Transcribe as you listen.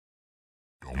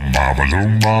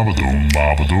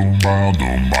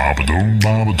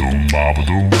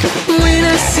When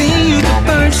I see you, the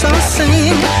birds all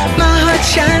sing. My heart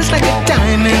shines like a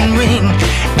diamond ring.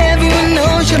 Everyone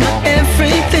knows you're my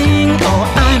everything. Oh,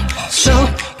 I'm so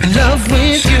in love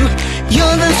with you.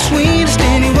 You're the sweetest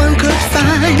anyone could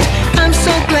find. I'm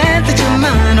so glad that you're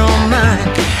mine, oh mine.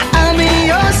 I'll be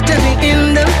yours till the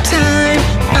end of time.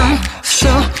 I'm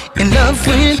so in love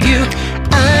with you.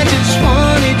 I just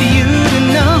wanted you to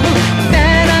know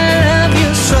that I love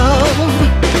you so.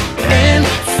 And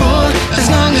for as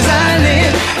long as I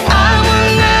live, I will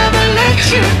never let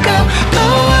you go.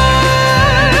 Oh,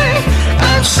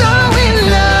 I'm so in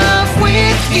love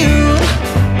with you.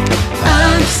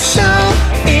 I'm so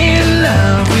in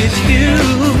love with you.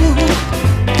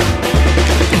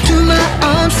 Into my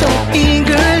arms so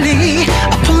eagerly,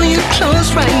 I pull you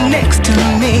close right next to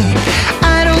me.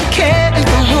 I don't care if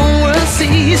the whole world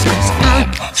sees, 'cause I'm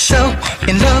so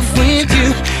in love with you.